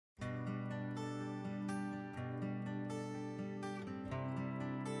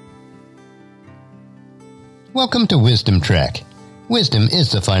Welcome to Wisdom Trek. Wisdom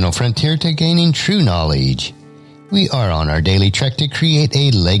is the final frontier to gaining true knowledge. We are on our daily trek to create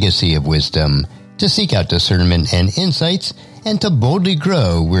a legacy of wisdom, to seek out discernment and insights, and to boldly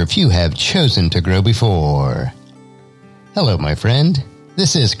grow where few have chosen to grow before. Hello, my friend.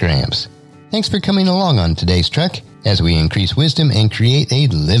 This is Gramps. Thanks for coming along on today's trek as we increase wisdom and create a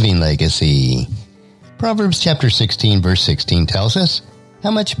living legacy. Proverbs chapter 16, verse 16 tells us, "How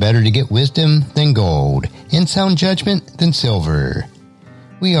much better to get wisdom than gold, and sound judgment than silver."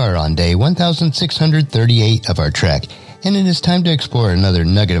 We are on day 1638 of our trek, and it is time to explore another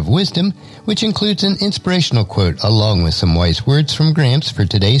nugget of wisdom, which includes an inspirational quote along with some wise words from Gramps for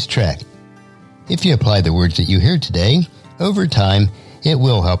today's trek. If you apply the words that you hear today, over time, it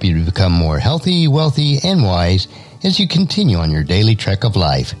will help you to become more healthy, wealthy, and wise as you continue on your daily trek of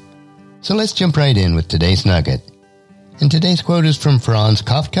life. So let's jump right in with today's nugget. And today's quote is from Franz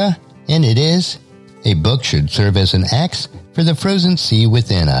Kafka, and it is, "A book should serve as an axe for the frozen sea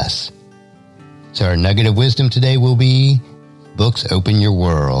within us." So our nugget of wisdom today will be, books open your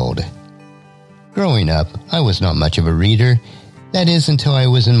world. Growing up, I was not much of a reader. That is until I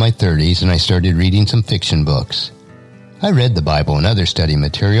was in my 30s and I started reading some fiction books. I read the Bible and other study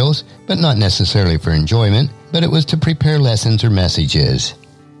materials, but not necessarily for enjoyment, but it was to prepare lessons or messages.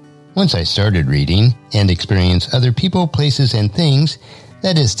 Once I started reading and experienced other people, places, and things,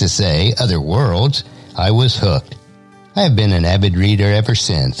 that is to say, other worlds, I was hooked. I have been an avid reader ever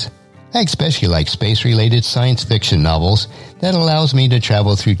since. I especially like space-related science fiction novels that allows me to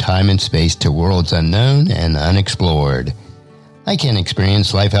travel through time and space to worlds unknown and unexplored. I can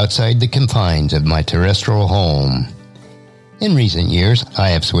experience life outside the confines of my terrestrial home. In recent years, I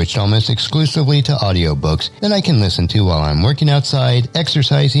have switched almost exclusively to audiobooks that I can listen to while I'm working outside,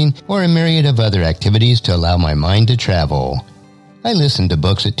 exercising, or a myriad of other activities to allow my mind to travel. I listen to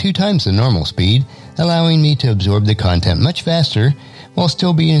books at 2 times the normal speed, allowing me to absorb the content much faster while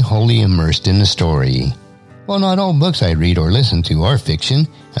still being wholly immersed in the story. While not all books I read or listen to are fiction,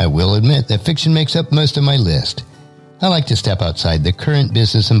 I will admit that fiction makes up most of my list. I like to step outside the current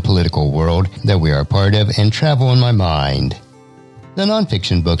business and political world that we are part of and travel in my mind. The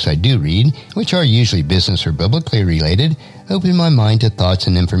nonfiction books I do read, which are usually business or biblically related, open my mind to thoughts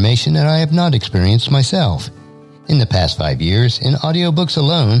and information that I have not experienced myself. In the past 5 years, in audiobooks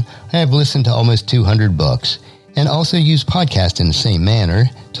alone, I have listened to almost 200 books, and also use podcasts in the same manner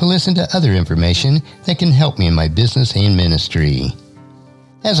to listen to other information that can help me in my business and ministry.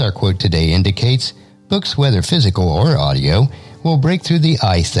 As our quote today indicates, books, whether physical or audio, will break through the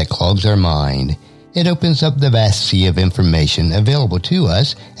ice that clogs our mind. It opens up the vast sea of information available to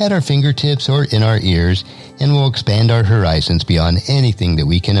us at our fingertips or in our ears and will expand our horizons beyond anything that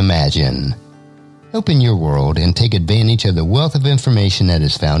we can imagine. Open your world and take advantage of the wealth of information that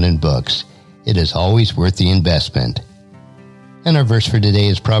is found in books. It is always worth the investment. And our verse for today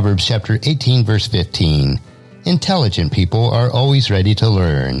is Proverbs chapter 18, verse 15. "Intelligent people are always ready to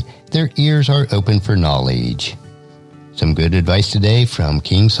learn. Their ears are open for knowledge." Some good advice today from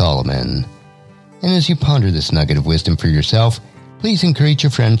King Solomon. And as you ponder this nugget of wisdom for yourself, please encourage your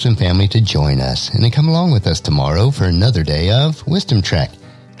friends and family to join us and to come along with us tomorrow for another day of Wisdom Trek,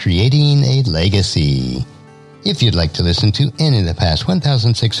 creating a legacy. If you'd like to listen to any of the past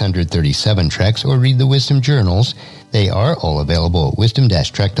 1,637 treks or read the Wisdom Journals, they are all available at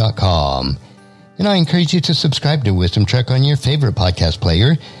wisdom-trek.com. And I encourage you to subscribe to Wisdom Trek on your favorite podcast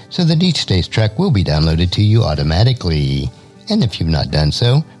player so that each day's trek will be downloaded to you automatically. And if you've not done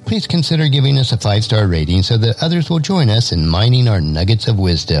so, please consider giving us a 5-star rating so that others will join us in mining our nuggets of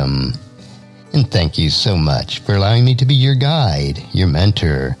wisdom. And thank you so much for allowing me to be your guide, your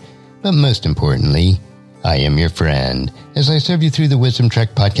mentor. But most importantly, I am your friend as I serve you through the Wisdom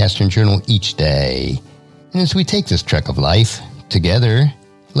Trek podcast and journal each day. And as we take this trek of life together,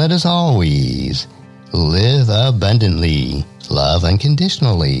 let us always live abundantly, love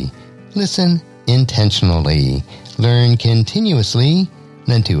unconditionally, listen intentionally, learn continuously,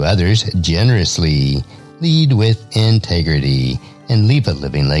 lend to others generously, lead with integrity, and leave a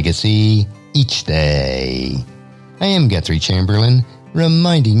living legacy each day. I am Guthrie Chamberlain,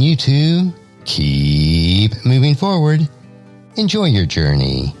 reminding you to keep moving forward, enjoy your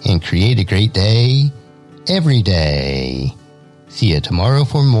journey, and create a great day every day. See you tomorrow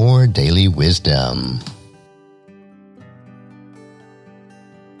for more daily wisdom.